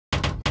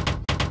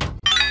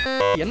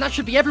And that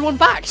should be everyone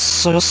back.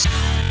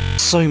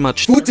 So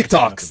much food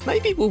TikToks.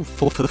 Maybe we'll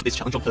fall for this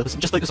challenge on purpose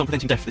and just focus on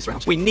preventing death this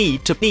round. We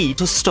need to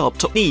stop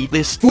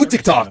this food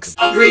TikToks.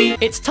 Agree.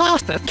 It's time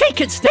for cake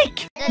and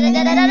steak.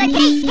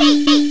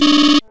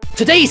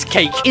 Today's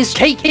cake is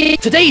food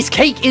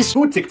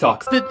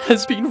TikToks. that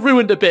has been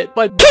ruined a bit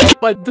by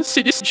the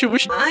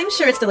situation. I'm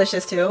sure it's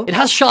delicious too. It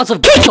has shards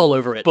of cake all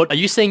over it, but are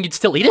you saying you'd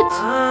still eat it?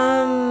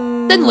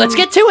 Then let's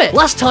get to it!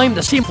 Last time,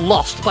 the team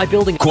lost by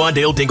building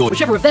Quadale Dingle.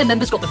 Whichever of their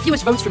members got the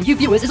fewest votes from you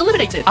viewers is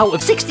eliminated. Out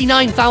of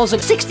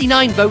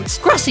 69,069 votes,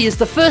 Grassy is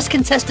the first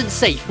contestant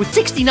safe with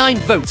 69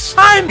 votes.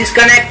 I'm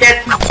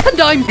disconnected.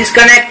 And I'm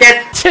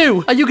disconnected.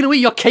 2. Are you gonna eat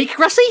your cake,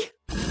 Grassy?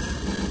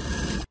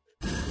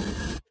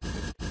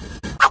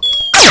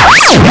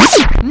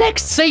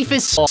 Next safe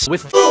is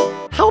with...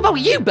 How about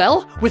you,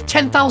 Belle? With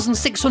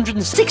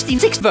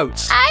 10,666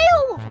 votes.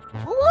 Ow!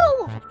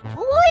 Whoa!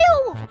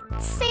 Whoa!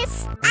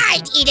 Sis,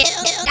 I'd eat it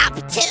up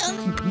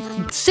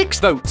too. 6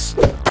 votes.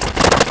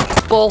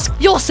 Balls,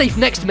 you're safe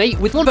next, mate,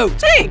 with 1 vote.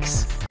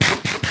 Thanks!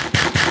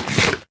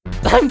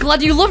 I'm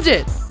glad you loved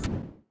it.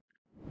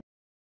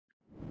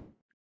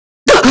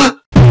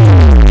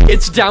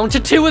 It's down to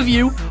 2 of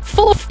you.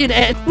 4 in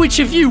it. Which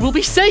of you will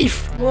be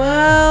safe?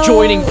 Well...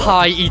 Joining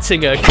Pie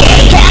eating a...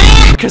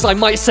 Because I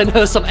might send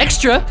her some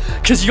extra.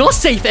 Because you're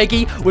safe,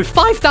 Eggy, with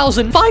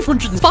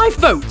 5,505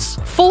 votes.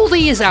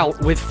 Foldy is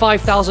out with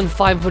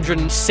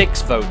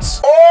 5,506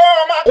 votes.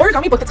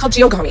 Origami book that's called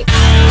Geogami.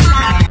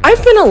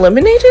 I've been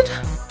eliminated?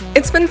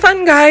 It's been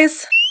fun,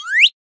 guys.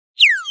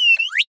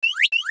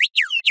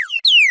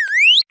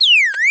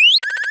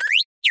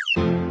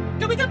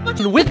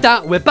 And with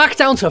that, we're back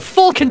down to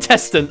 4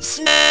 contestants.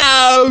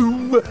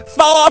 No!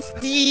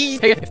 40!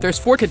 Hey, if there's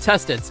 4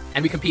 contestants,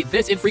 and we compete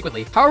this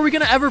infrequently, how are we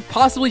gonna ever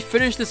possibly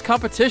finish this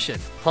competition?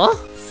 Huh?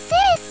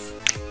 Sis!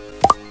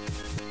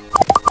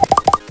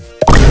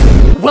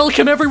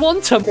 Welcome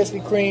everyone to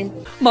Krispy Kreme.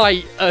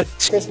 my,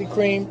 Krispy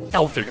Kreme.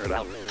 I'll figure it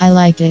out. I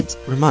like it.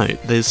 remote.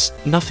 There's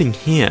nothing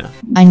here.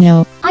 I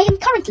know. I am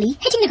currently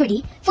hitting the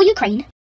griddy for Ukraine.